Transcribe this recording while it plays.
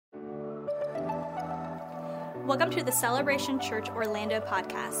Welcome to the Celebration Church Orlando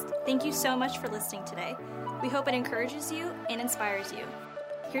podcast. Thank you so much for listening today. We hope it encourages you and inspires you.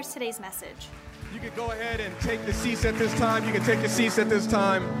 Here's today's message. You can go ahead and take the seats at this time. You can take your seats at this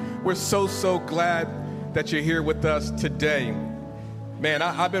time. We're so glad that you're here with us today. Man,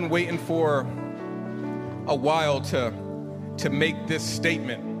 I've been waiting for a while to make this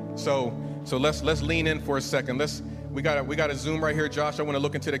statement. So let's lean in for a second. We got a Zoom right here, Josh. I want to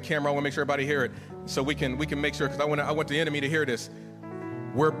look into the camera. I want to make sure everybody hear it, so we can make sure, because I want the enemy to hear this.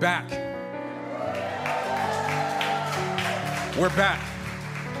 We're back. We're back.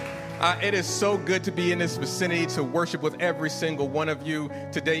 It is so good to be in this vicinity to worship with every single one of you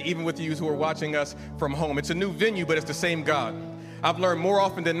today, even with you who are watching us from home. It's a new venue, but it's the same God. I've learned more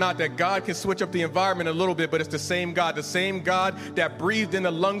often than not that God can switch up the environment a little bit, but it's the same God that breathed in the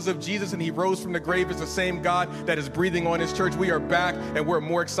lungs of Jesus and he rose from the grave is the same God that is breathing on his church. We are back and we're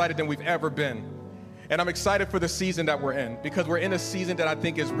more excited than we've ever been. And I'm excited for the season that we're in, because we're in a season that I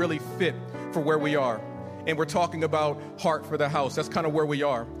think is really fit for where we are. And we're talking about heart for the house. That's kind of where we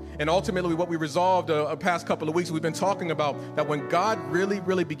are. And ultimately what we resolved a past couple of weeks, we've been talking about that when God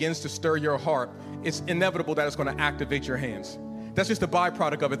really begins to stir your heart, it's inevitable that it's going to activate your hands. That's just a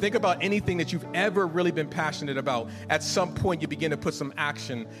byproduct of it. Think about anything that you've ever really been passionate about. At some point, you begin to put some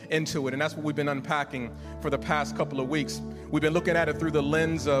action into it. And that's what we've been unpacking for the past couple of weeks. We've been looking at it through the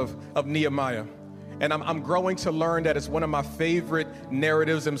lens of Nehemiah. And I'm growing to learn that it's one of my favorite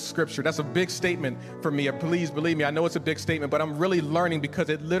narratives in Scripture. That's a big statement for me. Please believe me, I know it's a big statement, but I'm really learning because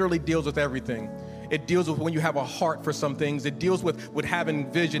it literally deals with everything. It deals with when you have a heart for some things. It deals with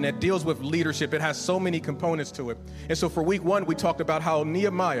having vision. It deals with leadership. It has so many components to it. And so for week one, we talked about how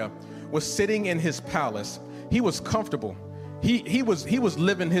Nehemiah was sitting in his palace. He was comfortable. He was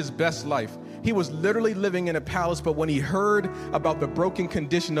living his best life. He was literally living in a palace, but when he heard about the broken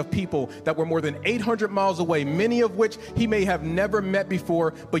condition of people that were more than 800 miles away, many of which he may have never met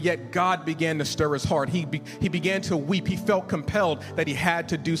before, but yet God began to stir his heart. He began to weep. He felt compelled that he had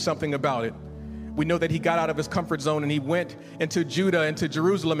to do something about it. We know that he got out of his comfort zone and he went into Judah, into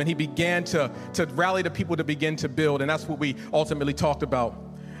Jerusalem, and he began to rally the people to begin to build. And that's what we ultimately talked about.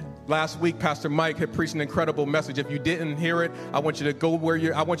 Last week, Pastor Mike had preached an incredible message. If you didn't hear it, I want you to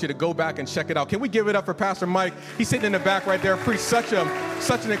go back and check it out. Can we give it up for Pastor Mike? He's sitting in the back right there, preached such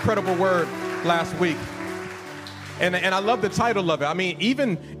an incredible word last week. And I love the title of it. I mean,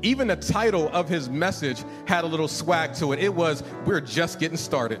 even the title of his message had a little swag to it. It was, "We're just getting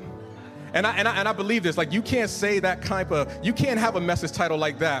started." And I believe this. Like, you can't say that you can't have a message title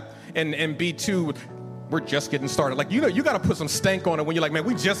like that and be too, "We're just getting started." Like, you got to put some stank on it when you're like, "Man,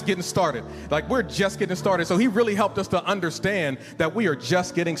 we just getting started." Like, we're just getting started. So he really helped us to understand that we are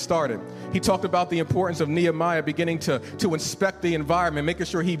just getting started. He talked about the importance of Nehemiah beginning to inspect the environment, making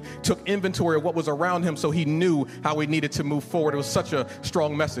sure he took inventory of what was around him so he knew how he needed to move forward. It was such a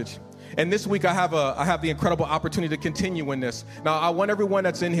strong message. And this week I have the incredible opportunity to continue in this. Now, I want everyone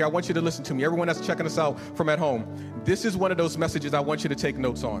that's in here, I want you to listen to me. Everyone that's checking us out from at home, this is one of those messages I want you to take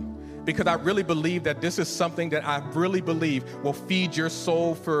notes on, because I really believe that this is something that I really believe will feed your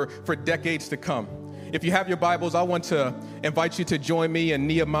soul for decades to come. If you have your Bibles, I want to invite you to join me in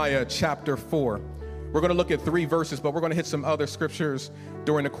Nehemiah chapter 4. We're going to look at 3 verses, but we're going to hit some other scriptures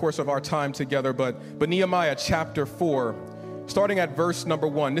during the course of our time together. But Nehemiah chapter 4, starting at verse number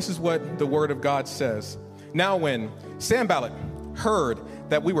 1, this is what the word of God says. "Now when Sanballat heard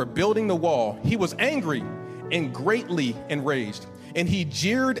that we were building the wall, he was angry and greatly enraged. And he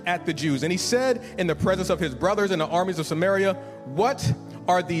jeered at the Jews. And he said in the presence of his brothers in the armies of Samaria, 'What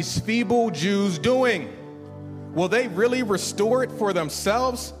are these feeble Jews doing? Will they really restore it for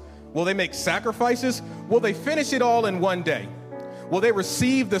themselves? Will they make sacrifices? Will they finish it all in one day? Will they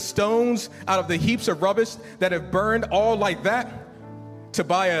receive the stones out of the heaps of rubbish that have burned all like that?'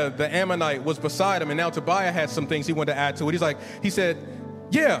 Tobiah the Ammonite was beside him, and now Tobiah had some things he wanted to add to it. He said,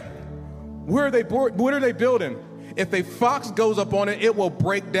 'Yeah, what are they building? If a fox goes up on it, it will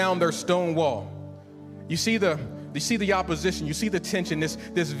break down their stone wall.'" You see the opposition, you see the tension, this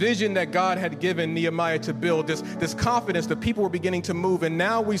vision that God had given Nehemiah to build, this confidence that people were beginning to move. And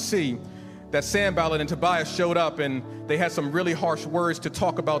now we see that Sanballat and Tobiah showed up, and they had some really harsh words to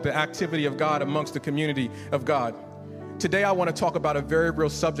talk about the activity of God amongst the community of God. Today I want to talk about a very real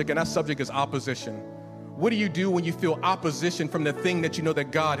subject, and that subject is opposition. What do you do when you feel opposition from the thing that you know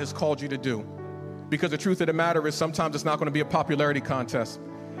that God has called you to do? Because the truth of the matter is sometimes it's not going to be a popularity contest.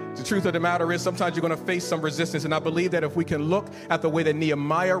 The truth of the matter is sometimes you're going to face some resistance. And I believe that if we can look at the way that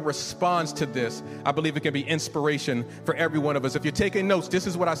Nehemiah responds to this, I believe it can be inspiration for every one of us. If you're taking notes, this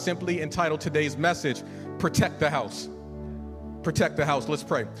is what I simply entitled today's message, Protect the House. Protect the house. Let's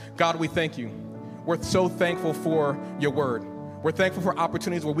pray. God, we thank you. we're so thankful for your word. We're thankful for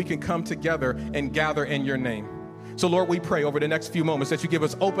opportunities where we can come together and gather in your name. So, Lord, we pray over the next few moments that you give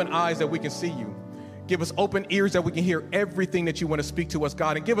us open eyes that we can see you. Give us open ears that we can hear everything that you want to speak to us,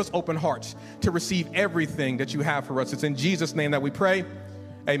 God, and give us open hearts to receive everything that you have for us. It's in Jesus' name that we pray.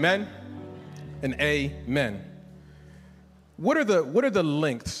 Amen and amen. What are the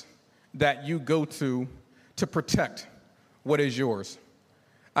lengths that you go to protect what is yours?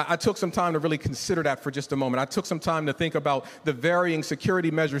 I took some time to really consider that for just a moment. I took some time to think about the varying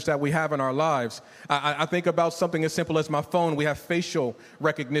security measures that we have in our lives. I think about something as simple as my phone. We have facial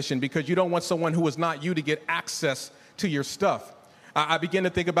recognition because you don't want someone who is not you to get access to your stuff. I begin to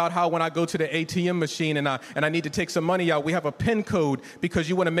think about how when I go to the ATM machine and I need to take some money out, we have a PIN code because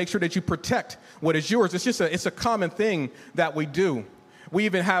you want to make sure that you protect what is yours. It's a common thing that we do. We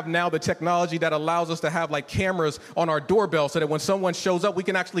even have now the technology that allows us to have like cameras on our doorbell so that when someone shows up, we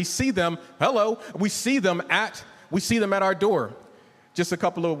can actually see them. Hello, we see them at our door. Just a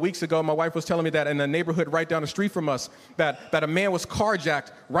couple of weeks ago, my wife was telling me that in the neighborhood right down the street from us, that a man was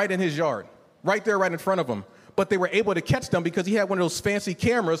carjacked right in his yard, right there, right in front of him. But they were able to catch them because he had one of those fancy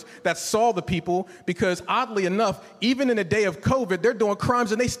cameras that saw the people, because oddly enough, even in the day of COVID, they're doing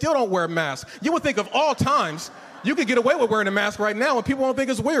crimes and they still don't wear masks. You would think of all times, you could get away with wearing a mask right now and people won't think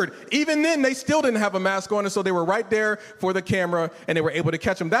it's weird. Even then, they still didn't have a mask on, and so they were right there for the camera and they were able to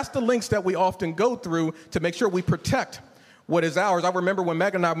catch them. That's the links that we often go through to make sure we protect what is ours. I remember when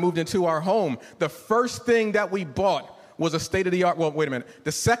Meg and I moved into our home, the first thing that we bought was a state-of-the-art, well, wait a minute.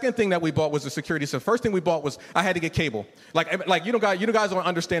 The second thing that we bought was the security system. First thing we bought was I had to get cable. Like you guys don't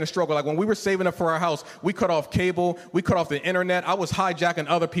understand the struggle. Like when we were saving up for our house, we cut off cable, we cut off the internet. I was hijacking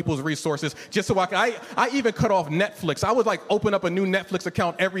other people's resources just so I even cut off Netflix. I would like open up a new Netflix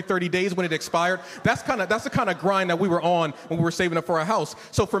account every 30 days when it expired. That's the kind of grind that we were on when we were saving up for our house.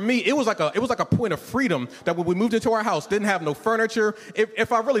 So for me, it was like a point of freedom that when we moved into our house, didn't have no furniture.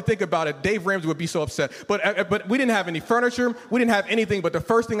 If I really think about it, Dave Ramsey would be so upset. But we didn't have any furniture. We didn't have anything. But the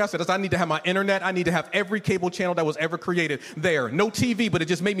first thing I said is I need to have my internet. I need to have every cable channel that was ever created there. No TV, but it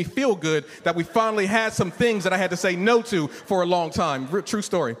just made me feel good that we finally had some things that I had to say no to for a long time. True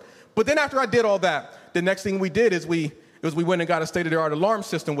story. But then after I did all that, the next thing we did is we went and got a state-of-the-art alarm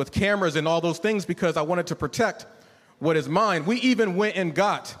system with cameras and all those things because I wanted to protect what is mine. We even went and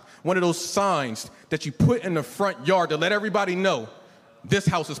got one of those signs that you put in the front yard to let everybody know this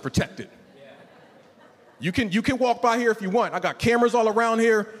house is protected. You can walk by here if you want. I got cameras all around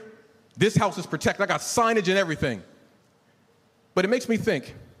here. This house is protected. I got signage and everything. But it makes me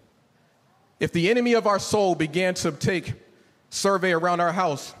think, if the enemy of our soul began to take survey around our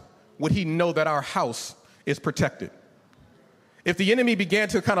house, would he know that our house is protected? If the enemy began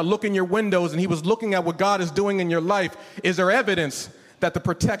to kind of look in your windows and he was looking at what God is doing in your life, is there evidence that the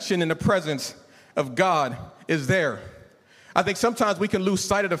protection and the presence of God is there? I think sometimes we can lose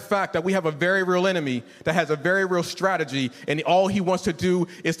sight of the fact that we have a very real enemy that has a very real strategy, and all he wants to do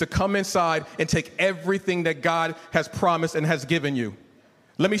is to come inside and take everything that God has promised and has given you.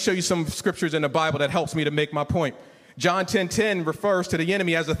 Let me show you some scriptures in the Bible that helps me to make my point. John 10:10 refers to the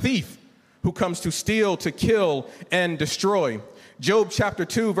enemy as a thief who comes to steal, to kill, and destroy. Job chapter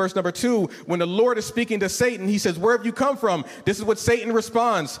 2, verse number 2, when the Lord is speaking to Satan, he says, "Where have you come from?" This is what Satan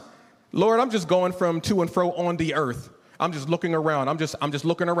responds. "Lord, I'm just going from to and fro on the earth. I'm just looking around. I'm just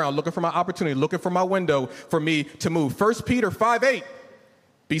looking around, looking for my opportunity, looking for my window for me to move." 1 Peter 5:8,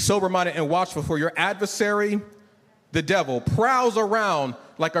 "Be sober-minded and watchful, for your adversary, the devil, prowls around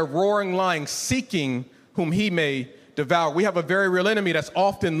like a roaring lion, seeking whom he may devour." We have a very real enemy that's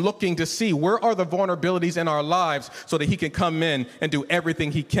often looking to see where are the vulnerabilities in our lives so that he can come in and do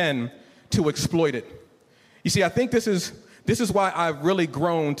everything he can to exploit it. You see, I think this is why I've really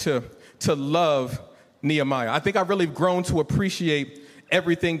grown to love Nehemiah. I think I've really grown to appreciate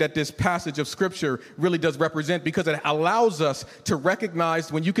everything that this passage of scripture really does represent, because it allows us to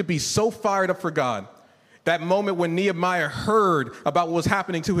recognize when you could be so fired up for God. That moment when Nehemiah heard about what was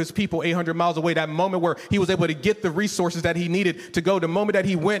happening to his people 800 miles away, that moment where he was able to get the resources that he needed to go, the moment that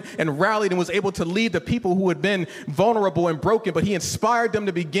he went and rallied and was able to lead the people who had been vulnerable and broken, but he inspired them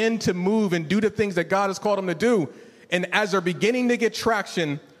to begin to move and do the things that God has called them to do. And as they're beginning to get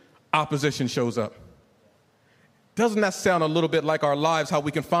traction, opposition shows up. Doesn't that sound a little bit like our lives, how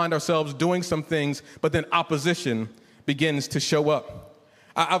we can find ourselves doing some things, but then opposition begins to show up?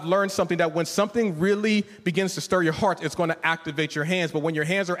 I've learned something, that when something really begins to stir your heart, it's going to activate your hands. But when your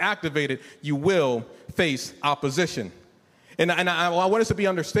hands are activated, you will face opposition. And I want us to be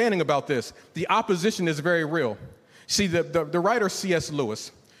understanding about this. The opposition is very real. See, the writer C.S.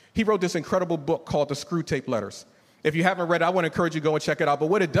 Lewis, he wrote this incredible book called The Screw Tape Letters. If you haven't read it, I want to encourage you to go and check it out. But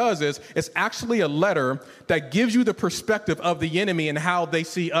what it does is it's actually a letter that gives you the perspective of the enemy and how they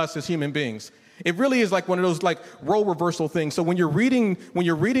see us as human beings. It really is like one of those like role reversal things. So when you're reading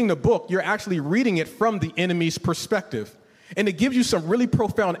the book, you're actually reading it from the enemy's perspective. And it gives you some really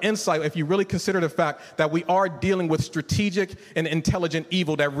profound insight if you really consider the fact that we are dealing with strategic and intelligent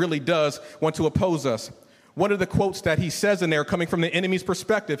evil that really does want to oppose us. One of the quotes that he says in there, coming from the enemy's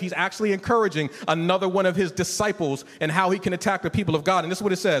perspective, he's actually encouraging another one of his disciples and how he can attack the people of God. And this is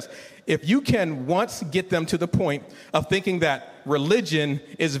what it says. If you can once get them to the point of thinking that religion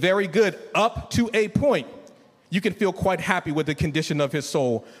is very good up to a point, you can feel quite happy with the condition of his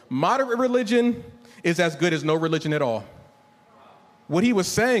soul. Moderate religion is as good as no religion at all. What he was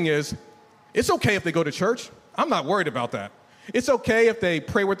saying is, it's okay if they go to church. I'm not worried about that. It's okay if they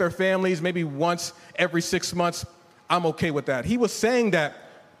pray with their families maybe once every 6 months. I'm okay with that. He was saying that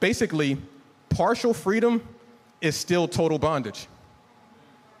basically partial freedom is still total bondage.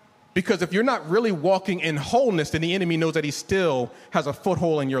 Because if you're not really walking in wholeness, then the enemy knows that he still has a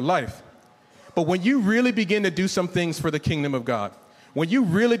foothold in your life. But when you really begin to do some things for the kingdom of God, when you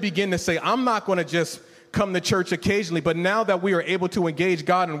really begin to say, I'm not going to just come to church occasionally, but now that we are able to engage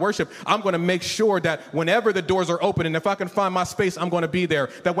God in worship, I'm going to make sure that whenever the doors are open and if I can find my space, I'm going to be there.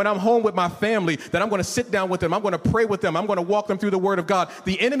 That when I'm home with my family, that I'm going to sit down with them, I'm going to pray with them, I'm going to walk them through the word of God.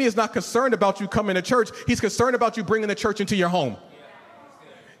 The enemy is not concerned about you coming to church. He's concerned about you bringing the church into your home.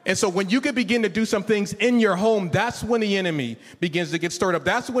 And so when you can begin to do some things in your home, that's when the enemy begins to get stirred up.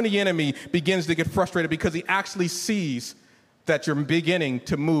 That's when the enemy begins to get frustrated because he actually sees that you're beginning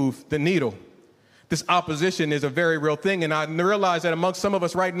to move the needle. This opposition is a very real thing, and I realize that amongst some of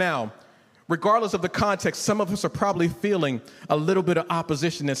us right now, regardless of the context, some of us are probably feeling a little bit of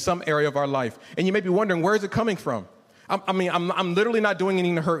opposition in some area of our life. And you may be wondering, where is it coming from? I'm literally not doing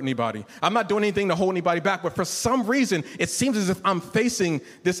anything to hurt anybody. I'm not doing anything to hold anybody back, but for some reason, it seems as if I'm facing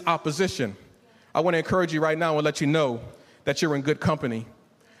this opposition. I want to encourage you right now and let you know that you're in good company.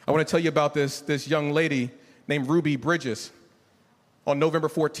 I want to tell you about this young lady named Ruby Bridges. On November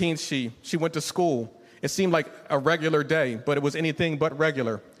 14th, she went to school. It seemed like a regular day, but it was anything but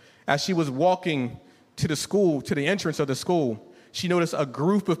regular. As she was walking to the school, to the entrance of the school, she noticed a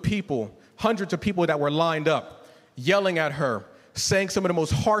group of people, hundreds of people that were lined up, yelling at her, saying some of the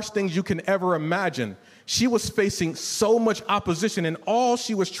most harsh things you can ever imagine. She was facing so much opposition, and all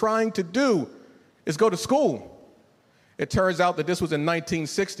she was trying to do is go to school. It turns out that this was in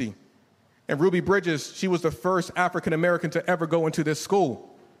 1960. And Ruby Bridges, she was the first African-American to ever go into this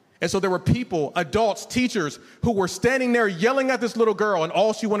school. And so there were people, adults, teachers, who were standing there yelling at this little girl, and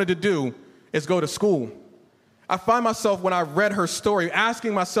all she wanted to do is go to school. I find myself, when I read her story,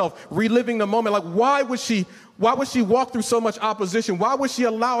 asking myself, reliving the moment, like, why would she walk through so much opposition? Why would she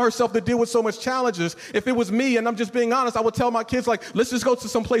allow herself to deal with so much challenges? If it was me, and I'm just being honest, I would tell my kids, like, let's just go to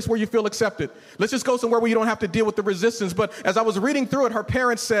some place where you feel accepted. Let's just go somewhere where you don't have to deal with the resistance. But as I was reading through it, her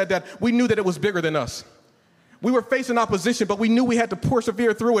parents said that we knew that it was bigger than us. We were facing opposition, but we knew we had to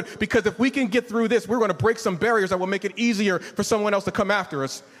persevere through it, because if we can get through this, we're going to break some barriers that will make it easier for someone else to come after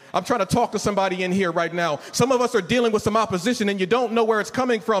us. I'm trying to talk to somebody in here right now. Some of us are dealing with some opposition and you don't know where it's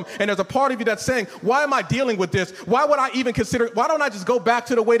coming from. And there's a part of you that's saying, why am I dealing with this? Why would I even consider, why don't I just go back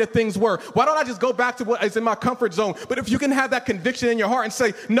to the way that things were? Why don't I just go back to what is in my comfort zone? But if you can have that conviction in your heart and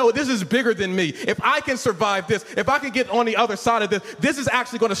say, no, this is bigger than me. If I can survive this, if I can get on the other side of this, this is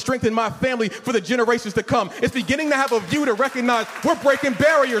actually going to strengthen my family for the generations to come. It's beginning to have a view to recognize we're breaking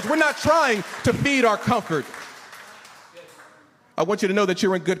barriers. We're not trying to feed our comfort. I want you to know that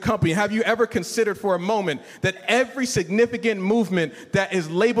you're in good company. Have you ever considered for a moment that every significant movement that is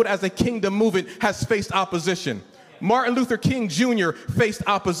labeled as a kingdom movement has faced opposition? Martin Luther King Jr. faced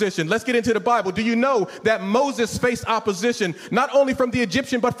opposition. Let's get into the Bible. Do you know that Moses faced opposition not only from the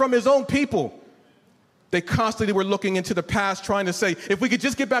Egyptian but from his own people? They constantly were looking into the past, trying to say, if we could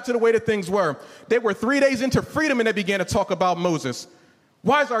just get back to the way that things were. They were 3 days into freedom and they began to talk about Moses.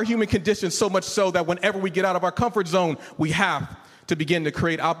 Why is our human condition so much so that whenever we get out of our comfort zone, we have to begin to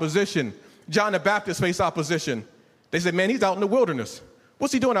create opposition? John the Baptist faced opposition. They said, man, he's out in the wilderness.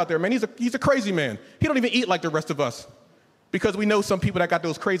 What's he doing out there, man? He's a crazy man. He don't even eat like the rest of us. Because we know some people that got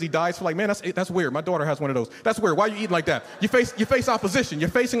those crazy diets. Like, man, that's weird. My daughter has one of those. That's weird. Why are you eating like that? You face opposition. You're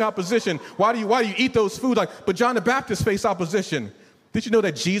facing opposition. Why do you eat those foods? But John the Baptist faced opposition. Did you know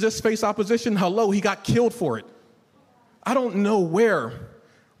that Jesus faced opposition? Hello, he got killed for it. I don't know where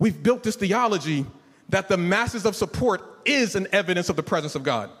we've built this theology that the masses of support is an evidence of the presence of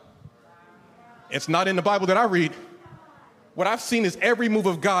God. It's not in the Bible that I read. What I've seen is every move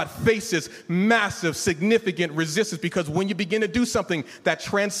of God faces massive, significant resistance, because when you begin to do something that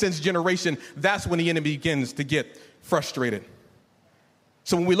transcends generation, that's when the enemy begins to get frustrated.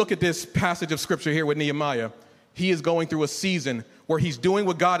 So when we look at this passage of scripture here with Nehemiah, he is going through a season where he's doing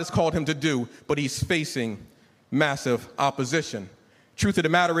what God has called him to do, but he's facing massive opposition. Truth of the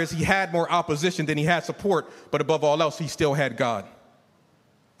matter is he had more opposition than he had support, but above all else, he still had God.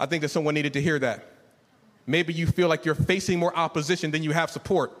 I think that someone needed to hear that. Maybe you feel like you're facing more opposition than you have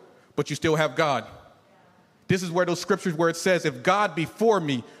support, but you still have God. This is where those scriptures where it says, if God be for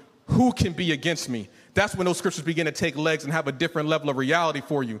me, who can be against me? That's when those scriptures begin to take legs and have a different level of reality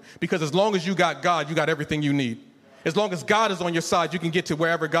for you. Because as long as you got God, you got everything you need. As long as God is on your side, you can get to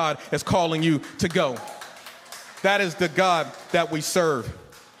wherever God is calling you to go. That is the God that we serve.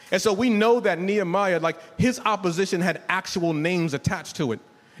 And so we know that Nehemiah, like his opposition had actual names attached to it.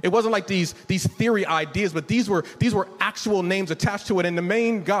 It wasn't like these theory ideas, but these were actual names attached to it. And the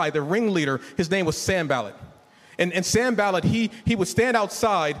main guy, the ringleader, his name was Sanballat. And Sanballat, he would stand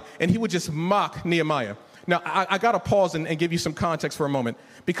outside and he would just mock Nehemiah. Now, I got to pause and give you some context for a moment,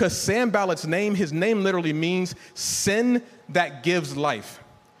 because Sanballat's name, his name literally means sin that gives life.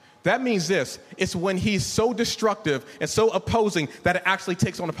 That means this: it's when he's so destructive and so opposing that it actually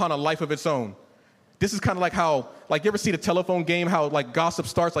takes on upon a life of its own. This is kind of like how, like, you ever see the telephone game, how, like, gossip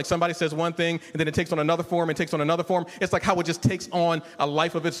starts, like somebody says one thing, and then it takes on another form, and takes on another form. It's like how it just takes on a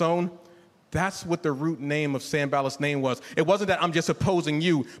life of its own. That's what the root name of Sanballat's name was. It wasn't that I'm just opposing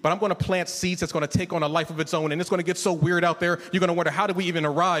you, but I'm going to plant seeds that's going to take on a life of its own, and it's going to get so weird out there, you're going to wonder, how did we even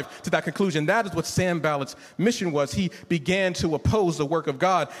arrive to that conclusion? That is what Sanballat's mission was. He began to oppose the work of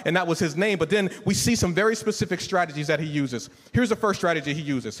God, and that was his name. But then we see some very specific strategies that he uses. Here's the first strategy he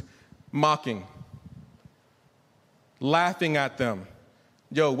uses: mocking. Laughing at them.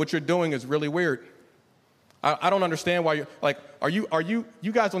 Yo, what you're doing is really weird. I don't understand why you're like, you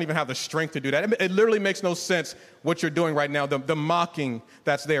guys don't even have the strength to do that. It literally makes no sense what you're doing right now, the mocking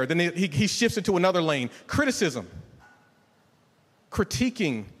that's there. Then he shifts into another lane, criticism,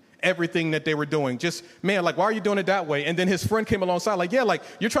 critiquing everything that they were doing. Just, man, like, why are you doing it that way? And then his friend came alongside, like, yeah, like,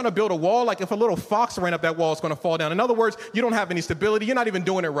 you're trying to build a wall. Like, if a little fox ran up that wall, it's going to fall down. In other words, you don't have any stability. You're not even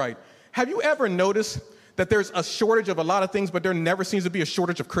doing it right. Have you ever noticed that there's a shortage of a lot of things, but there never seems to be a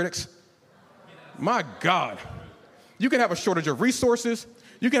shortage of critics? My God. You can have a shortage of resources.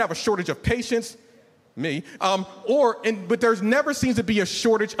 You can have a shortage of patience. But there's never seems to be a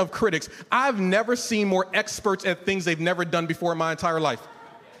shortage of critics. I've never seen more experts at things they've never done before in my entire life.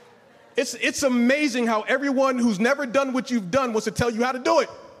 It's amazing how everyone who's never done what you've done wants to tell you how to do it.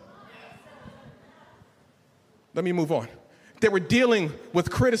 Let me move on. They were dealing with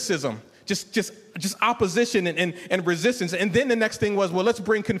criticism. Just opposition and resistance. And then the next thing was, well, let's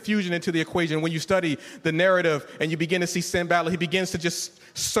bring confusion into the equation. When you study the narrative and you begin to see Sanballat, he begins to just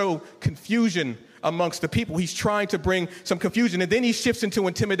sow confusion amongst the people. He's trying to bring some confusion. And then he shifts into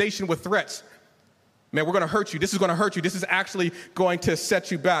intimidation with threats. Man, we're going to hurt you. This is going to hurt you. This is actually going to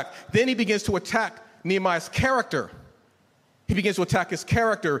set you back. Then he begins to attack Nehemiah's character. He begins to attack his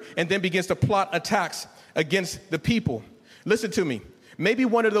character and then begins to plot attacks against the people. Listen to me. Maybe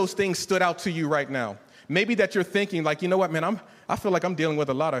one of those things stood out to you right now. Maybe that you're thinking, like, you know what, man, I feel like I'm dealing with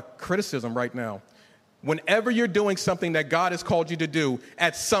a lot of criticism right now. Whenever you're doing something that God has called you to do,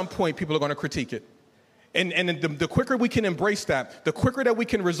 at some point, people are going to critique it. And the quicker we can embrace that, the quicker that we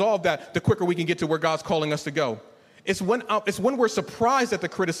can resolve that, the quicker we can get to where God's calling us to go. It's when we're surprised that the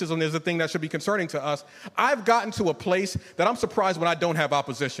criticism is the thing that should be concerning to us. I've gotten to a place that I'm surprised when I don't have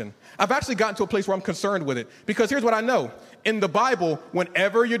opposition. I've actually gotten to a place where I'm concerned with it. Because here's what I know. In the Bible,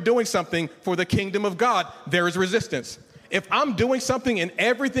 whenever you're doing something for the kingdom of God, there is resistance. If I'm doing something and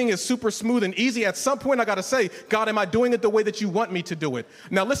everything is super smooth and easy, at some point I got to say, God, am I doing it the way that you want me to do it?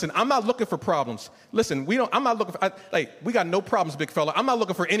 Now, listen, I'm not looking for problems. Listen, I'm not looking for, we got no problems, big fella. I'm not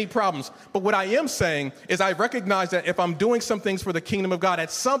looking for any problems. But what I am saying is I recognize that if I'm doing some things for the kingdom of God,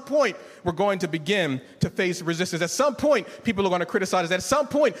 at some point we're going to begin to face resistance. At some point, people are going to criticize us. At some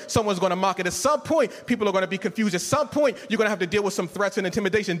point, someone's going to mock it. At some point, people are going to be confused. At some point, you're going to have to deal with some threats and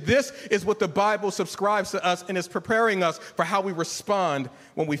intimidation. This is what the Bible subscribes to us and is preparing us for how we respond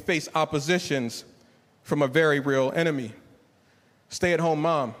when we face oppositions from a very real enemy. Stay-at-home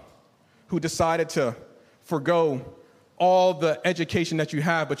mom who decided to forgo all the education that you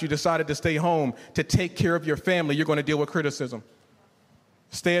have, but you decided to stay home to take care of your family, you're going to deal with criticism.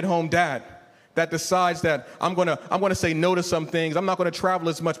 Stay-at-home dad that decides that I'm going to say no to some things. I'm not going to travel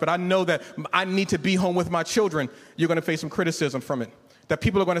as much, but I know that I need to be home with my children. You're going to face some criticism from it. That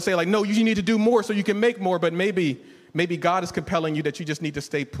people are going to say, like, no, you need to do more so you can make more, but maybe God is compelling you that you just need to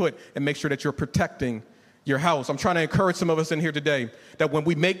stay put and make sure that you're protecting your house. I'm trying to encourage some of us in here today that when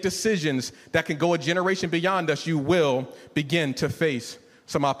we make decisions that can go a generation beyond us, you will begin to face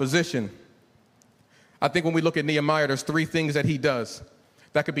some opposition. I think when we look at Nehemiah, there's 3 things that he does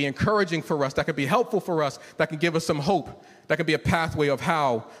that could be encouraging for us, that could be helpful for us, that can give us some hope, that can be a pathway of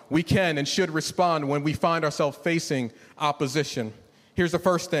how we can and should respond when we find ourselves facing opposition. Here's the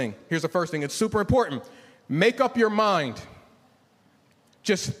first thing. It's super important. Make up your mind.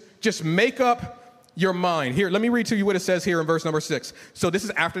 Just make up your mind. Here, let me read to you what it says here in verse number 6. So this is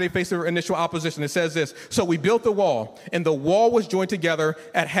after they faced their initial opposition. It says this: so we built the wall, and the wall was joined together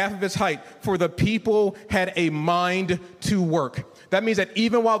at half of its height, for the people had a mind to work. That means that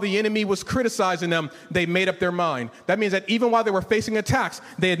even while the enemy was criticizing them, they made up their mind. That means that even while they were facing attacks,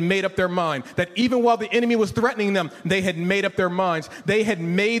 they had made up their mind. That even while the enemy was threatening them, they had made up their minds. They had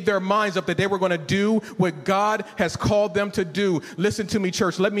made their minds up that they were going to do what God has called them to do. Listen to me,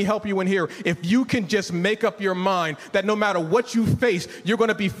 church. Let me help you in here. If you can just make up your mind that no matter what you face, you're going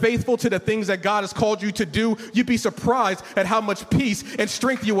to be faithful to the things that God has called you to do, you'd be surprised at how much peace and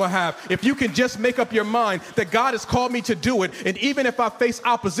strength you will have. If you can just make up your mind that God has called me to do it, and even if I face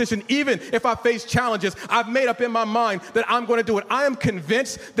opposition, even if I face challenges, I've made up in my mind that I'm going to do it. I am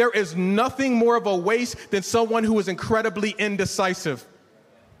convinced there is nothing more of a waste than someone who is incredibly indecisive.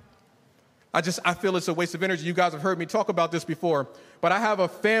 I feel it's a waste of energy. You guys have heard me talk about this before, but I have a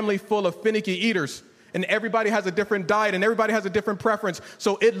family full of finicky eaters, and everybody has a different diet and everybody has a different preference.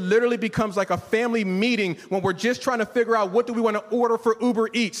 So it literally becomes like a family meeting when we're just trying to figure out what do we want to order for Uber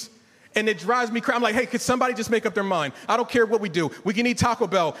Eats. And it drives me crazy. I'm like, hey, could somebody just make up their mind? I don't care what we do. We can eat Taco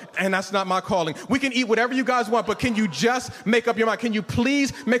Bell, and that's not my calling. We can eat whatever you guys want, but can you just make up your mind? Can you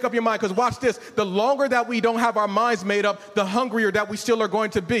please make up your mind? Because watch this. The longer that we don't have our minds made up, the hungrier that we still are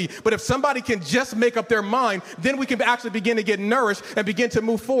going to be. But if somebody can just make up their mind, then we can actually begin to get nourished and begin to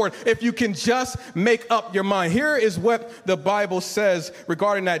move forward. If you can just make up your mind. Here is what the Bible says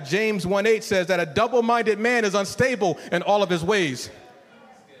regarding that. James 1:8 says that a double-minded man is unstable in all of his ways.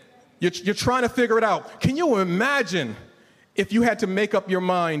 You're trying to figure it out. Can you imagine if you had to make up your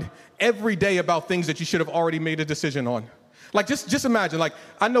mind every day about things that you should have already made a decision on? Like, just imagine. Like,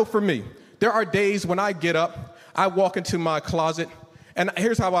 I know for me, there are days when I get up, I walk into my closet, and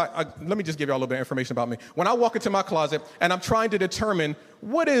here's how let me just give you all a little bit of information about me. When I walk into my closet and I'm trying to determine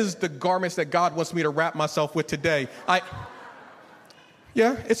what is the garments that God wants me to wrap myself with today,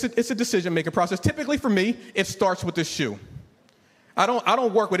 it's a decision-making process. Typically for me, it starts with the shoe. I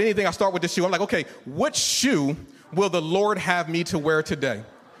don't work with anything. I start with the shoe. I'm like, okay, what shoe will the Lord have me to wear today?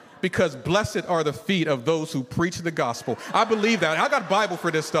 Because blessed are the feet of those who preach the gospel. I believe that. I got a Bible for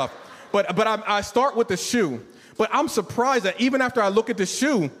this stuff. But I start with the shoe. But I'm surprised that even after I look at the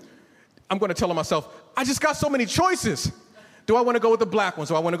shoe, I'm going to tell myself, I just got so many choices. Do I want to go with the black ones?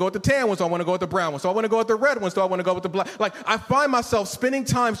 Do I want to go with the tan ones? Do I want to go with the brown ones? Do I want to go with the red ones? Do I want to go with the black? Like, I find myself spending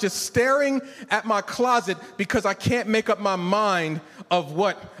time just staring at my closet because I can't make up my mind of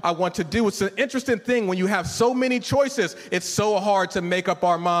what I want to do. It's an interesting thing when you have so many choices, it's so hard to make up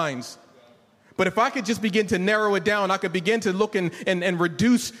our minds. But if I could just begin to narrow it down, I could begin to look and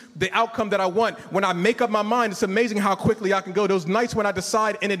reduce the outcome that I want. When I make up my mind, it's amazing how quickly I can go. Those nights when I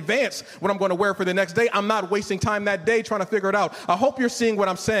decide in advance what I'm going to wear for the next day, I'm not wasting time that day trying to figure it out. I hope you're seeing what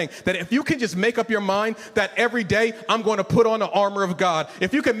I'm saying, that if you can just make up your mind that every day I'm going to put on the armor of God.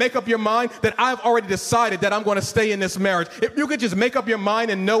 If you can make up your mind that I've already decided that I'm going to stay in this marriage. If you could just make up your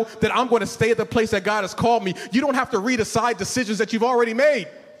mind and know that I'm going to stay at the place that God has called me, you don't have to redecide decisions that you've already made.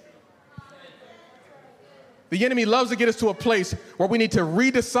 The enemy loves to get us to a place where we need to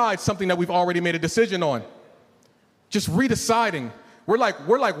redecide something that we've already made a decision on. Just redeciding. We're like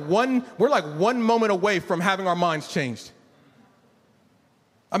one moment away from having our minds changed.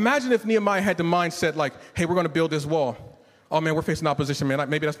 Imagine if Nehemiah had the mindset like, hey, we're going to build this wall. Oh man, we're facing opposition, man.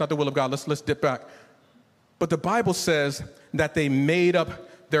 Maybe that's not the will of God. Let's dip back. But the Bible says that they made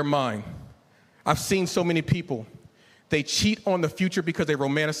up their mind. I've seen so many people. They cheat on the future because they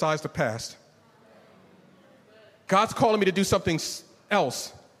romanticize the past. God's calling me to do something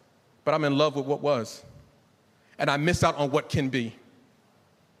else, but I'm in love with what was. And I miss out on what can be.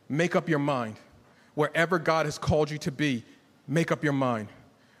 Make up your mind. Wherever God has called you to be, make up your mind.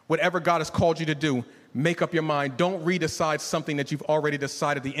 Whatever God has called you to do, make up your mind. Don't redecide something that you've already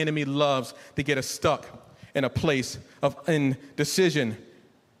decided. The enemy loves to get us stuck in a place of indecision.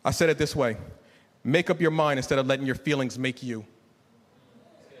 I said it this way. Make up your mind instead of letting your feelings make you.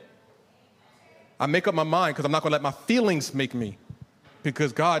 I make up my mind because I'm not going to let my feelings make me,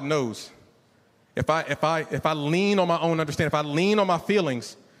 because God knows. If I lean on my own understanding, if I lean on my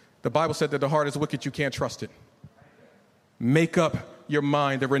feelings, the Bible said that the heart is wicked, you can't trust it. Make up your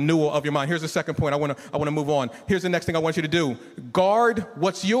mind, the renewal of your mind. Here's the second point. I want to move on. Here's the next thing I want you to do. Guard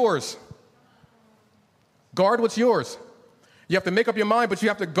what's yours. Guard what's yours. You have to make up your mind, but you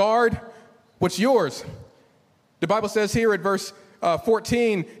have to guard What's yours? The Bible says here at verse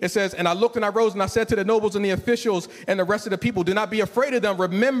 14, it says, and I looked and I rose and I said to the nobles and the officials and the rest of the people, do not be afraid of them.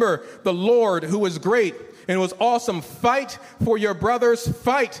 Remember the Lord who is great and who is awesome. Fight for your brothers,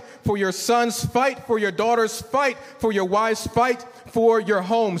 fight for your sons, fight for your daughters, fight for your wives, fight for your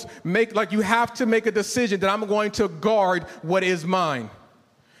homes. You have to make a decision that I'm going to guard what is mine.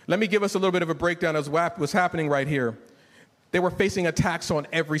 Let me give us a little bit of a breakdown of what was happening right here. They were facing attacks on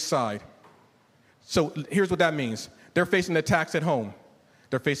every side. So here's what that means. They're facing attacks at home.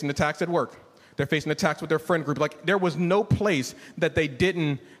 They're facing attacks at work. They're facing attacks with their friend group. Like, there was no place that they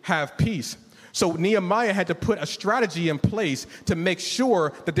didn't have peace. So Nehemiah had to put a strategy in place to make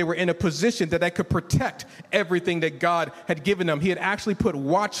sure that they were in a position that they could protect everything that God had given them. He had actually put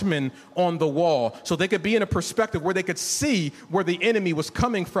watchmen on the wall so they could be in a perspective where they could see where the enemy was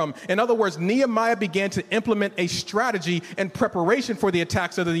coming from. In other words, Nehemiah began to implement a strategy in preparation for the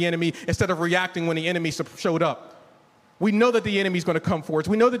attacks of the enemy instead of reacting when the enemy showed up. We know that the enemy is going to come for us.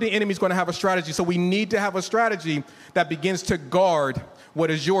 We know that the enemy is going to have a strategy. So we need to have a strategy that begins to guard what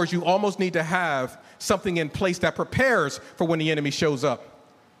is yours. You almost need to have something in place that prepares for when the enemy shows up.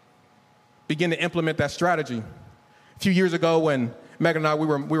 Begin to implement that strategy. A few years ago when Megan and I, we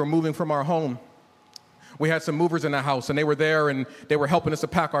were moving from our home, we had some movers in the house, and they were there, and they were helping us to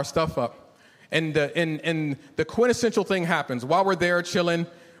pack our stuff up. And the quintessential thing happens. While we're there chilling,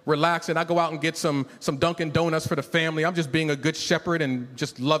 relaxing, I go out and get some Dunkin' Donuts for the family. I'm just being a good shepherd and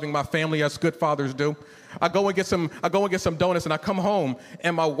just loving my family as good fathers do. I go and get some donuts, and I come home,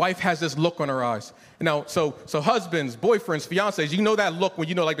 and my wife has this look on her eyes. Now, so husbands, boyfriends, fiancés, you know that look when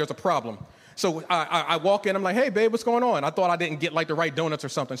you know like there's a problem. So I walk in, I'm like, hey, babe, what's going on? I thought I didn't get like the right donuts or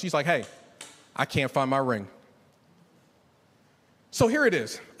something. She's like, hey, I can't find my ring. So here it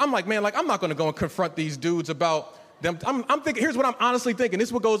is. I'm like, man, I'm not going to go and confront these dudes about them. I'm thinking, here's what I'm honestly thinking. This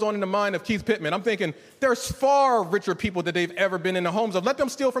is what goes on in the mind of Keith Pittman. I'm thinking there's far richer people that they've ever been in the homes of. Let them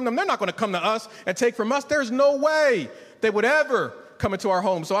steal from them. They're not going to come to us and take from us. There's no way they would ever come into our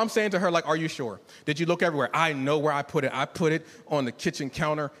home. So I'm saying to her, are you sure? Did you look everywhere? I know where I put it. I put it on the kitchen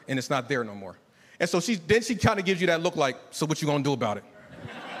counter, and it's not there no more. And so she kind of gives you that look like, so what you going to do about it?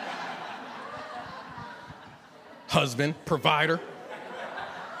 Husband, provider.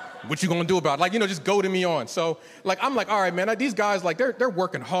 What you gonna do about it? Just goading me on. So, I'm like, all right, man, these guys, they're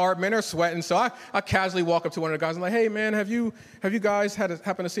working hard, man, they're sweating. So I casually walk up to one of the guys and I'm like, hey, man, have you guys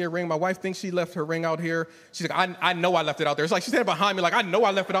happened to see a ring? My wife thinks she left her ring out here. She's like, I know I left it out there. It's like she's standing behind me, I know I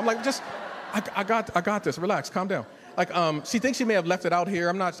left it. I'm like, I got this. Relax, calm down. She thinks she may have left it out here.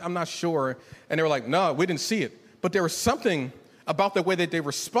 I'm not sure. And they were like, no, we didn't see it. But there was something about the way that they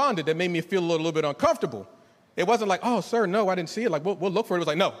responded that made me feel a little bit uncomfortable. It wasn't like, oh, sir, no, I didn't see it. We'll look for it. It was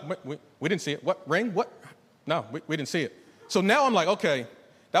like, no, we didn't see it. What, ring? What? No, we didn't see it. So now I'm like, okay,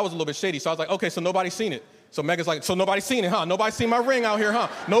 that was a little bit shady. So I was like, okay, so nobody's seen it. So Megan's like, so nobody's seen it, huh? Nobody's seen my ring out here, huh?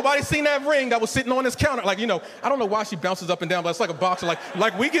 Nobody's seen that ring that was sitting on this counter. I don't know why she bounces up and down, but it's like a boxer.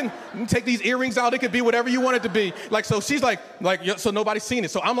 We can take these earrings out. It could be whatever you want it to be. So she's like, so nobody's seen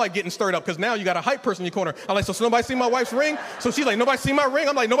it. So I'm getting stirred up because now you got a hype person in your corner. I'm like, so nobody's seen my wife's ring? So she's like, nobody's seen my ring?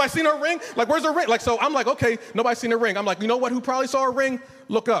 I'm like, nobody's seen her ring? Where's her ring? So I'm like, okay, nobody's seen her ring. I'm like, you know what? Who probably saw her ring?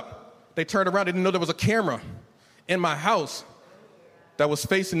 Look up. They turned around. They didn't know there was a camera in my house that was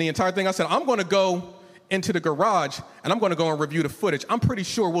facing the entire thing. I said, I'm going to go into the garage, and I'm going to go and review the footage. I'm pretty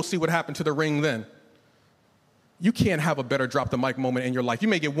sure we'll see what happened to the ring then. You can't have a better drop the mic moment in your life. You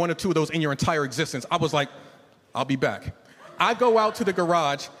may get one or two of those in your entire existence. I was like, I'll be back. I go out to the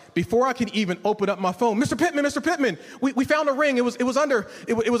garage before I can even open up my phone. Mr. Pittman, we found a ring. It was under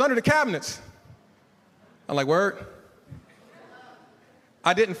the cabinets. I'm like, word?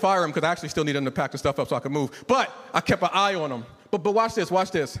 I didn't fire him because I actually still needed him to pack the stuff up so I could move. But I kept an eye on him. But watch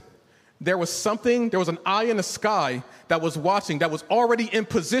this. There was an eye in the sky that was watching, that was already in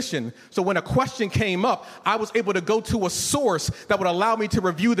position. So when a question came up, I was able to go to a source that would allow me to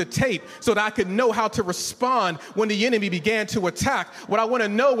review the tape so that I could know how to respond when the enemy began to attack. What I want to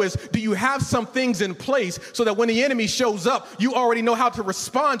know is, do you have some things in place so that when the enemy shows up, you already know how to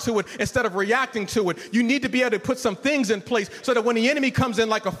respond to it instead of reacting to it? You need to be able to put some things in place so that when the enemy comes in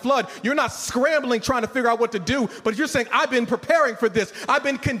like a flood, you're not scrambling trying to figure out what to do, but you're saying, I've been preparing for this. I've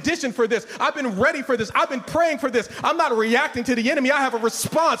been conditioned for this. I've been ready for this. I've been praying for this. I'm not reacting to the enemy. I have a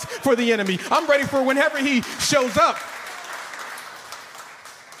response for the enemy. I'm ready for whenever he shows up.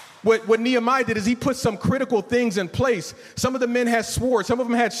 What Nehemiah did is he put some critical things in place. Some of the men had swords. Some of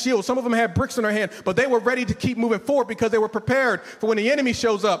them had shields. Some of them had bricks in their hand. But they were ready to keep moving forward because they were prepared for when the enemy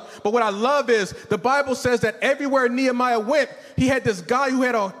shows up. But what I love is the Bible says that everywhere Nehemiah went, he had this guy who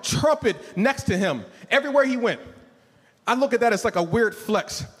had a trumpet next to him. Everywhere he went. I look at that as like a weird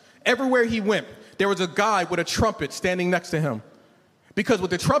flex. Everywhere he went, there was a guy with a trumpet standing next to him. Because what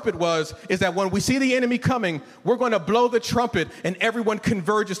the trumpet is that when we see the enemy coming, we're going to blow the trumpet and everyone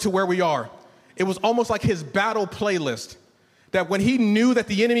converges to where we are. It was almost like his battle playlist. That when he knew that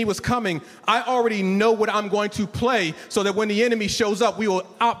the enemy was coming, I already know what I'm going to play so that when the enemy shows up, we will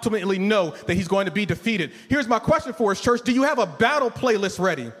ultimately know that he's going to be defeated. Here's my question for us, church. Do you have a battle playlist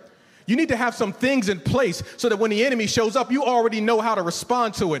ready? You need to have some things in place so that when the enemy shows up, you already know how to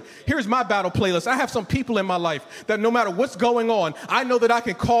respond to it. Here's my battle playlist. I have some people in my life that no matter what's going on, I know that I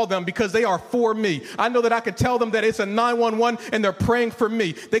can call them because they are for me. I know that I can tell them that it's a 911 and they're praying for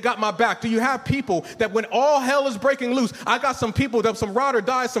me. They got my back. Do you have people that when all hell is breaking loose, I got some people, that some ride or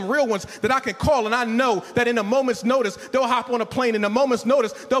die, some real ones that I can call, and I know that in a moment's notice, they'll hop on a plane. In a moment's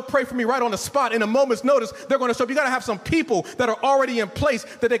notice, they'll pray for me right on the spot. In a moment's notice, they're going to show up. You got to have some people that are already in place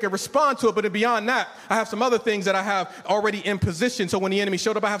that they can respond to it. But beyond that, I have some other things that I have already in position. So when the enemy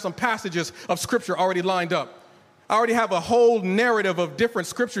showed up, I have some passages of scripture already lined up. I already have a whole narrative of different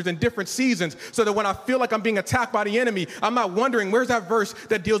scriptures in different seasons so that when I feel like I'm being attacked by the enemy, I'm not wondering, where's that verse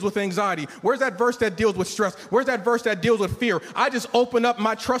that deals with anxiety? Where's that verse that deals with stress? Where's that verse that deals with fear? I just open up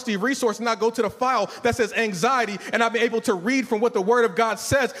my trusty resource and I go to the file that says anxiety, and I'm able to read from what the word of God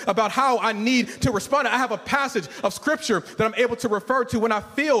says about how I need to respond. I have a passage of scripture that I'm able to refer to. When I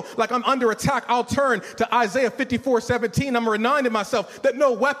feel like I'm under attack, I'll turn to Isaiah 54:17. I'm reminding myself that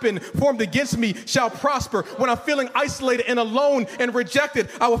no weapon formed against me shall prosper. When I'm feeling isolated and alone and rejected,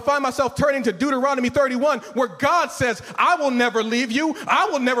 I will find myself turning to Deuteronomy 31, where God says, I will never leave you. I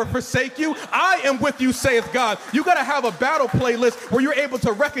will never forsake you. I am with you, saith God. You got to have a battle playlist where you're able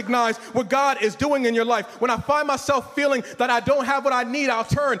to recognize what God is doing in your life. When I find myself feeling that I don't have what I need, I'll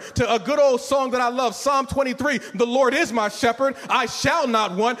turn to a good old song that I love, Psalm 23. The Lord is my shepherd. I shall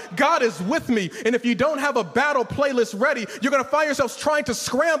not want. God is with me. And if you don't have a battle playlist ready, you're going to find yourselves trying to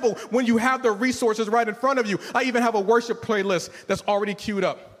scramble when you have the resources right in front of you. I even have a worship playlist that's already queued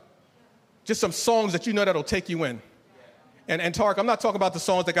up. Just some songs that you know that'll take you in. And Tarek, I'm not talking about the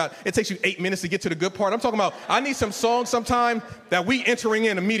songs that it takes you 8 minutes to get to the good part. I'm talking about, I need some songs sometime that we entering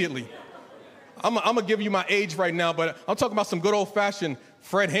in immediately. I'm going to give you my age right now, but I'm talking about some good old-fashioned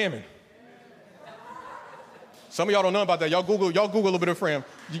Fred Hammond. Some of y'all don't know about that. Y'all Google a little bit of Fred.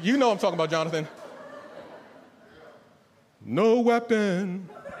 You know what I'm talking about, Jonathan. No weapon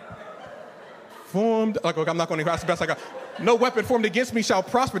formed, like, I'm not going to, that's the best I got. No weapon formed against me shall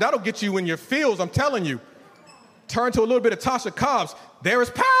prosper. That'll get you in your feels, I'm telling you. Turn to a little bit of Tasha Cobbs. There is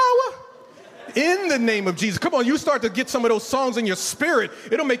power in the name of Jesus. Come on, you start to get some of those songs in your spirit.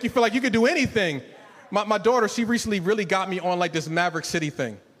 It'll make you feel like you could do anything. My daughter, she recently really got me on like this Maverick City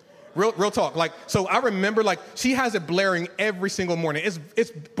thing. Real talk. Like, so I remember, like, she has it blaring every single morning.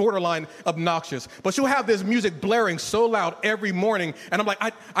 It's borderline obnoxious, but she'll have this music blaring so loud every morning, and I'm like,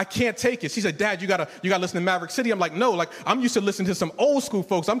 I can't take it. She said, Dad, you gotta listen to Maverick City. I'm like, no, like, I'm used to listening to some old school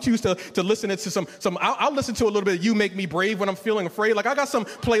folks. I'm used to listening to some. I'll listen to a little bit of You Make Me Brave when I'm feeling afraid. Like, I got some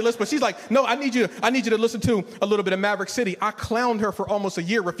playlists, but she's like, no, I need you to listen to a little bit of Maverick City. I clowned her for almost a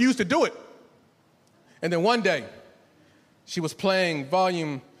year, refused to do it, and then one day, she was playing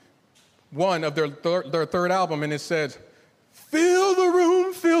volume 1 of their third album, and it said, fill the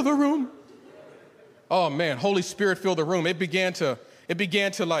room, fill the room. Oh man, Holy Spirit, fill the room. It began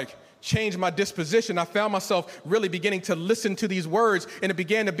to like change my disposition. I found myself really beginning to listen to these words, and it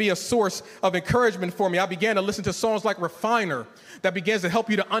began to be a source of encouragement for me. I began to listen to songs like Refiner that begins to help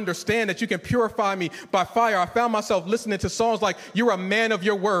you to understand that you can purify me by fire. I found myself listening to songs like You're a Man of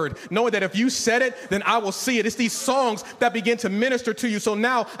Your Word, knowing that if you said it, then I will see it. It's these songs that begin to minister to you. So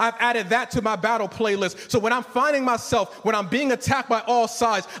now I've added that to my battle playlist. So when I'm finding myself, when I'm being attacked by all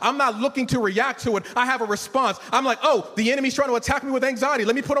sides, I'm not looking to react to it. I have a response. I'm like, oh, the enemy's trying to attack me with anxiety.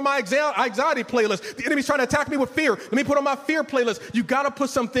 Let me put on my anxiety playlist. The enemy's trying to attack me with fear. Let me put on my fear playlist. You got to put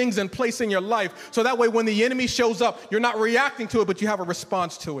some things in place in your life so that way when the enemy shows up, you're not reacting to it, but you have a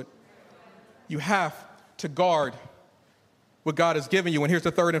response to it. You have to guard what God has given you. And here's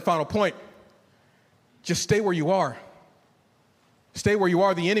the third and final point. Just stay where you are. Stay where you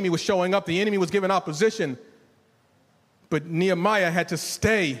are. The enemy was showing up. The enemy was giving opposition. But Nehemiah had to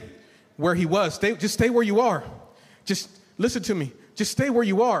stay where he was. Just stay where you are. Just listen to me. Just stay where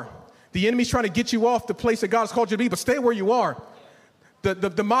you are. The enemy's trying to get you off the place that God has called you to be, but stay where you are.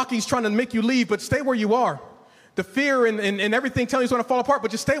 The mocking's trying to make you leave, but stay where you are. The fear and everything telling you it's going to fall apart,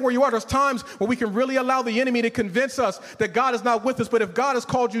 but just stay where you are. There's times where we can really allow the enemy to convince us that God is not with us, but if God has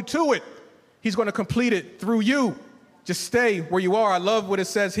called you to it, he's going to complete it through you. Just stay where you are. I love what it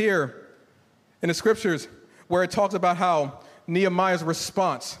says here in the scriptures where it talks about how Nehemiah's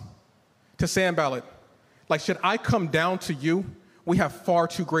response to Sanballat, like, should I come down to you we have far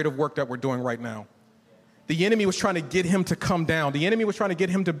too great of work that we're doing right now. The enemy was trying to get him to come down. The enemy was trying to get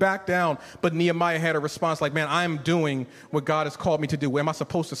him to back down. But Nehemiah had a response like, man, I'm doing what God has called me to do. Am I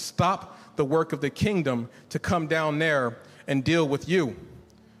supposed to stop the work of the kingdom to come down there and deal with you?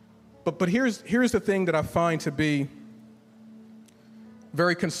 But here's the thing that I find to be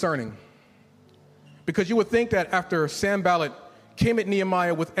very concerning. Because you would think that after Sanballat came at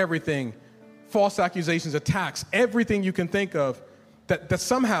Nehemiah with everything, false accusations, attacks, everything you can think of, that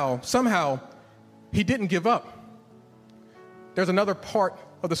somehow he didn't give up. There's another part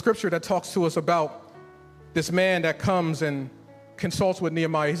of the scripture that talks to us about this man that comes and consults with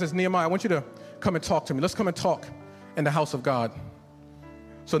Nehemiah. He says, Nehemiah, I want you to come and talk to me. Let's come and talk in the house of God.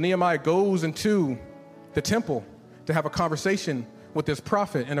 So Nehemiah goes into the temple to have a conversation with this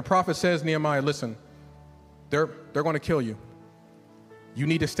prophet. And the prophet says, Nehemiah, listen, they're going to kill you. You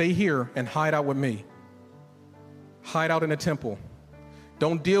need to stay here and hide out with me. Hide out in the temple.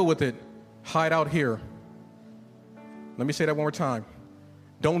 Don't deal with it. Hide out here. Let me say that one more time.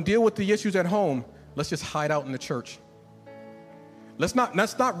 Don't deal with the issues at home. Let's just hide out in the church. Let's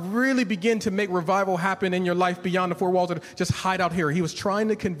not really begin to make revival happen in your life beyond the four walls. Just hide out here. He was trying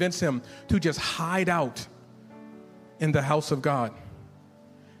to convince him to just hide out in the house of God.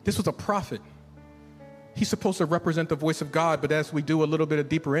 This was a prophet. He's supposed to represent the voice of God, but as we do a little bit of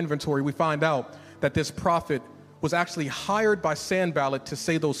deeper inventory, we find out that this prophet was actually hired by Sanballat to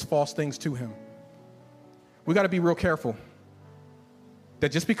say those false things to him. We got to be real careful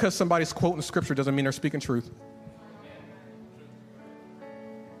that just because somebody's quoting scripture doesn't mean they're speaking truth.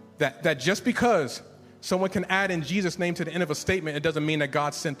 That just because someone can add in Jesus' name to the end of a statement, it doesn't mean that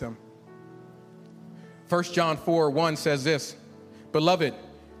God sent them. 1 John 4:1 says this, Beloved,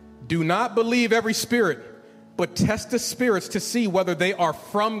 do not believe every spirit, but test the spirits to see whether they are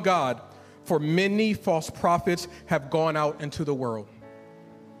from God. For many false prophets have gone out into the world.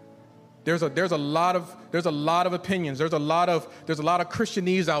 There's a lot of opinions. There's a lot of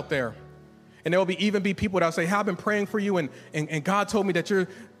Christianese out there, and there will even be people that say, "Hey, I've been praying for you, and God told me that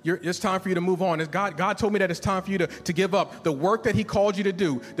it's time for you to move on. God told me that it's time for you to give up the work that He called you to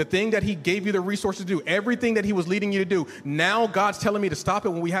do, the thing that He gave you the resources to do, everything that He was leading you to do. Now God's telling me to stop it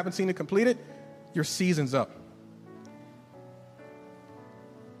when we haven't seen it completed. Your season's up."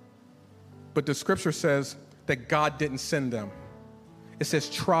 But the scripture says that God didn't send them. It says,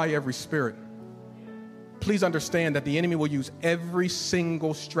 try every spirit. Please understand that the enemy will use every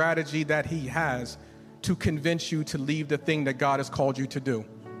single strategy that he has to convince you to leave the thing that God has called you to do.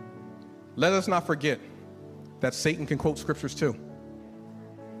 Let us not forget that Satan can quote scriptures too.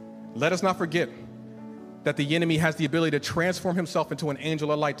 Let us not forget that the enemy has the ability to transform himself into an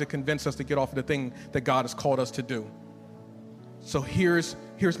angel of light to convince us to get off of the thing that God has called us to do. So here's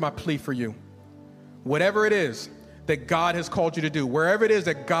my plea for you. Whatever it is that God has called you to do, wherever it is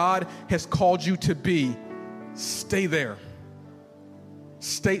that God has called you to be, stay there.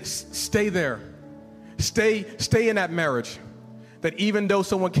 Stay there. Stay in that marriage. That even though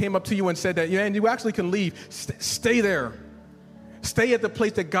someone came up to you and said that, yeah, and you actually can leave, stay there. Stay at the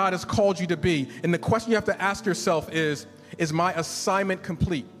place that God has called you to be. And the question you have to ask yourself is my assignment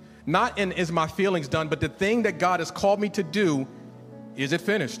complete? Not is my feelings done, but the thing that God has called me to do, is it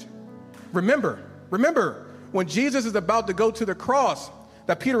finished? Remember, when Jesus is about to go to the cross,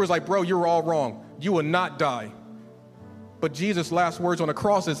 that Peter was like, bro, you're all wrong. You will not die. But Jesus' last words on the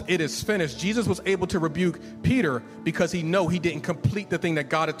cross is, it is finished. Jesus was able to rebuke Peter because he didn't complete the thing that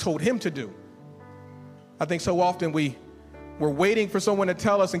God had told him to do. I think so often we're waiting for someone to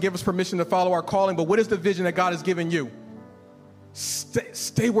tell us and give us permission to follow our calling, but what is the vision that God has given you?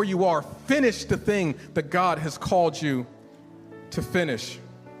 Stay where you are. Finish the thing that God has called you to finish.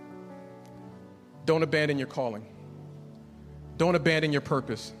 Don't abandon your calling. Don't abandon your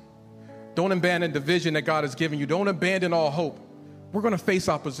purpose. Don't abandon the vision that God has given you. Don't abandon all hope. We're going to face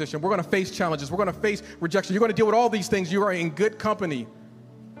opposition. We're going to face challenges. We're going to face rejection. You're going to deal with all these things. You are in good company.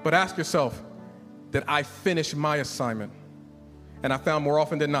 But ask yourself, did I finish my assignment? And I found more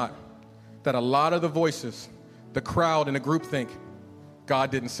often than not that a lot of the voices, the crowd and the group think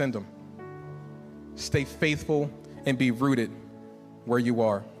God didn't send them. Stay faithful and be rooted where you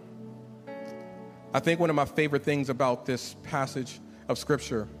are. I think one of my favorite things about this passage of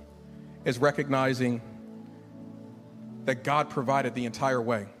Scripture is recognizing that God provided the entire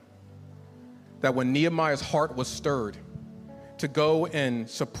way. That when Nehemiah's heart was stirred to go and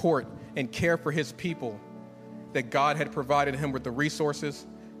support and care for his people, that God had provided him with the resources,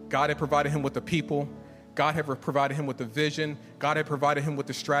 God had provided him with the people, God had provided him with the vision, God had provided him with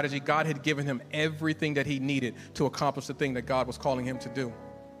the strategy, God had given him everything that he needed to accomplish the thing that God was calling him to do.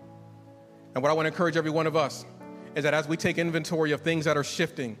 And what I want to encourage every one of us is that as we take inventory of things that are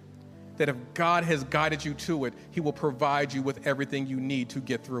shifting, that if God has guided you to it, he will provide you with everything you need to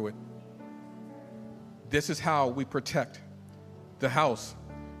get through it. This is how we protect the house.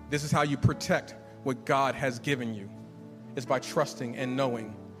 This is how you protect what God has given you, is by trusting and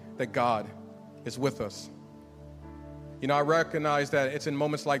knowing that God is with us. You know, I recognize that it's in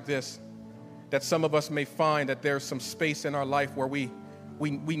moments like this that some of us may find that there's some space in our life where we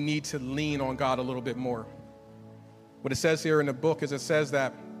need to lean on God a little bit more. What it says here in the book is it says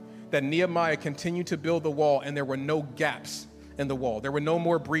that Nehemiah continued to build the wall and there were no gaps in the wall. There were no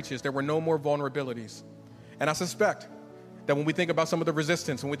more breaches. There were no more vulnerabilities. And I suspect that when we think about some of the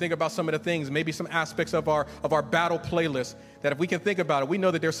resistance, when we think about some of the things, maybe some aspects of our battle playlist, that if we can think about it, we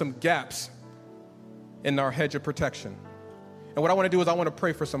know that there's some gaps in our hedge of protection. And what I want to do is I want to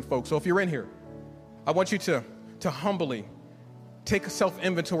pray for some folks. So if you're in here, I want you to humbly take a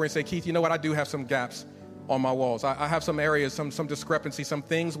self-inventory and say, Keith, you know what? I do have some gaps on my walls. I have some areas, some discrepancy, some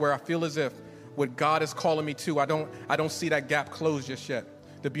things where I feel as if what God is calling me to, I don't see that gap closed just yet.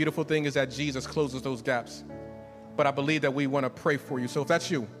 The beautiful thing is that Jesus closes those gaps. But I believe that we want to pray for you. So if that's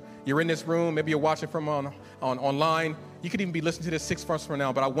you, you're in this room, maybe you're watching from online, you could even be listening to this 6 months from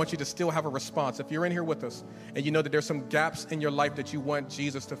now, but I want you to still have a response. If you're in here with us and you know that there's some gaps in your life that you want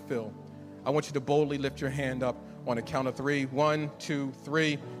Jesus to fill, I want you to boldly lift your hand up on a count of 3. 1, 2,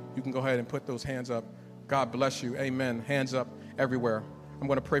 3. You can go ahead and put those hands up. God bless you. Amen. Hands up everywhere. I'm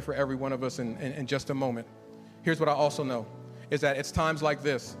going to pray for every one of us in just a moment. Here's what I also know, is that it's times like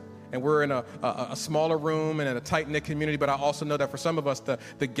this, and we're in a smaller room and in a tight-knit community, but I also know that for some of us,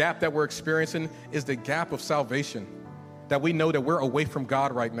 the gap that we're experiencing is the gap of salvation, that we know that we're away from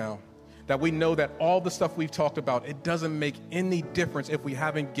God right now, that we know that all the stuff we've talked about, it doesn't make any difference if we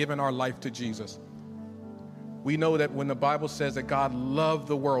haven't given our life to Jesus. We know that when the Bible says that God loved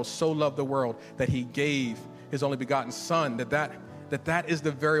the world, so loved the world, that he gave his only begotten son, that is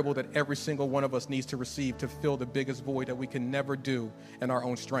the variable that every single one of us needs to receive to fill the biggest void that we can never do in our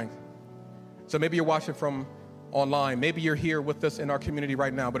own strength. So maybe you're watching from online. Maybe you're here with us in our community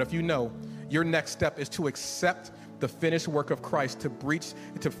right now. But if you know your next step is to accept the finished work of Christ,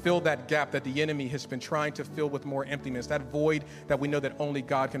 to fill that gap that the enemy has been trying to fill with more emptiness, that void that we know that only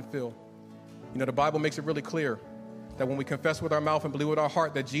God can fill. You know, the Bible makes it really clear that when we confess with our mouth and believe with our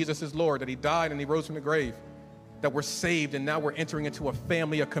heart that Jesus is Lord, that he died and he rose from the grave, that we're saved and now we're entering into a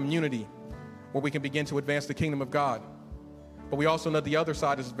family, a community where we can begin to advance the kingdom of God. But we also know the other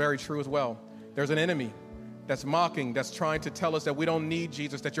side is very true as well. There's an enemy that's mocking, that's trying to tell us that we don't need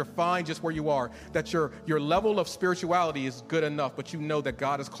Jesus, that you're fine just where you are, that your level of spirituality is good enough, but you know that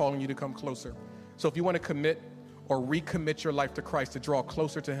God is calling you to come closer. So if you want to commit or recommit your life to Christ, to draw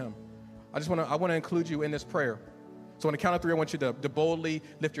closer to him, I want to include you in this prayer. So on the count of 3, I want you to boldly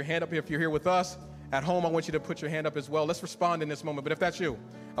lift your hand up. If you're here with us at home, I want you to put your hand up as well. Let's respond in this moment. But if that's you,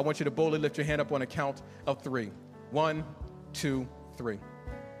 I want you to boldly lift your hand up on a count of 3. 1, 2, 3.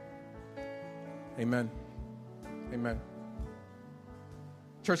 Amen. Amen.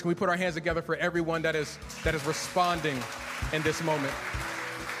 Church, can we put our hands together for everyone that is responding in this moment?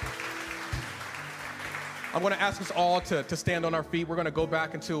 I'm going to ask us all to stand on our feet. We're going to go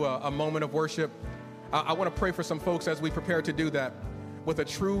back into a moment of worship. I want to pray for some folks as we prepare to do that, with a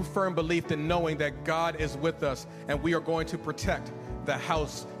true, firm belief in knowing that God is with us and we are going to protect the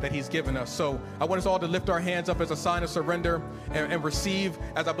house that he's given us. So I want us all to lift our hands up as a sign of surrender and receive,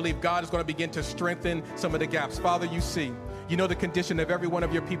 as I believe God is going to begin to strengthen some of the gaps. Father, you know the condition of every one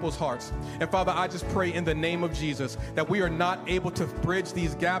of your people's hearts. And Father, I just pray in the name of Jesus that we are not able to bridge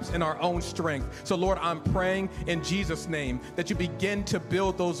these gaps in our own strength. So Lord, I'm praying in Jesus' name that you begin to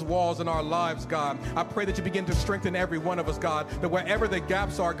build those walls in our lives, God. I pray that you begin to strengthen every one of us, God, that wherever the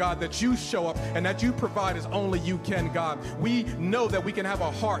gaps are, God, that you show up and that you provide as only you can, God. We know that we can have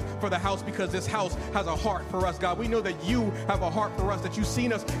a heart for the house because this house has a heart for us, God. We know that you have a heart for us, that you've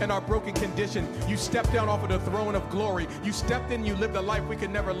seen us in our broken condition. You stepped down off of the throne of glory. You stepped in, you lived a life we could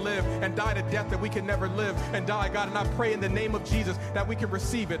never live and died a death that we could never live and die, God. And I pray in the name of Jesus that we can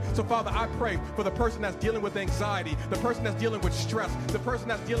receive it. So Father, I pray for the person that's dealing with anxiety, the person that's dealing with stress, the person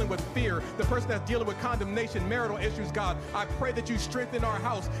that's dealing with fear, the person that's dealing with condemnation, marital issues, God. I pray that you strengthen our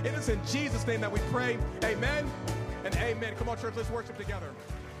house. It is in Jesus' name that we pray. Amen and amen. Come on, church, let's worship together.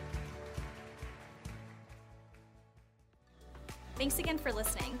 Thanks again for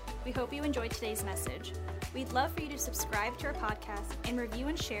listening. We hope you enjoyed today's message. We'd love for you to subscribe to our podcast and review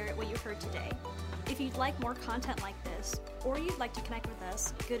and share what you heard today. If you'd like more content like this, or you'd like to connect with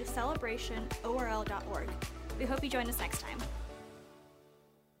us, go to celebrationorl.org. We hope you join us next time.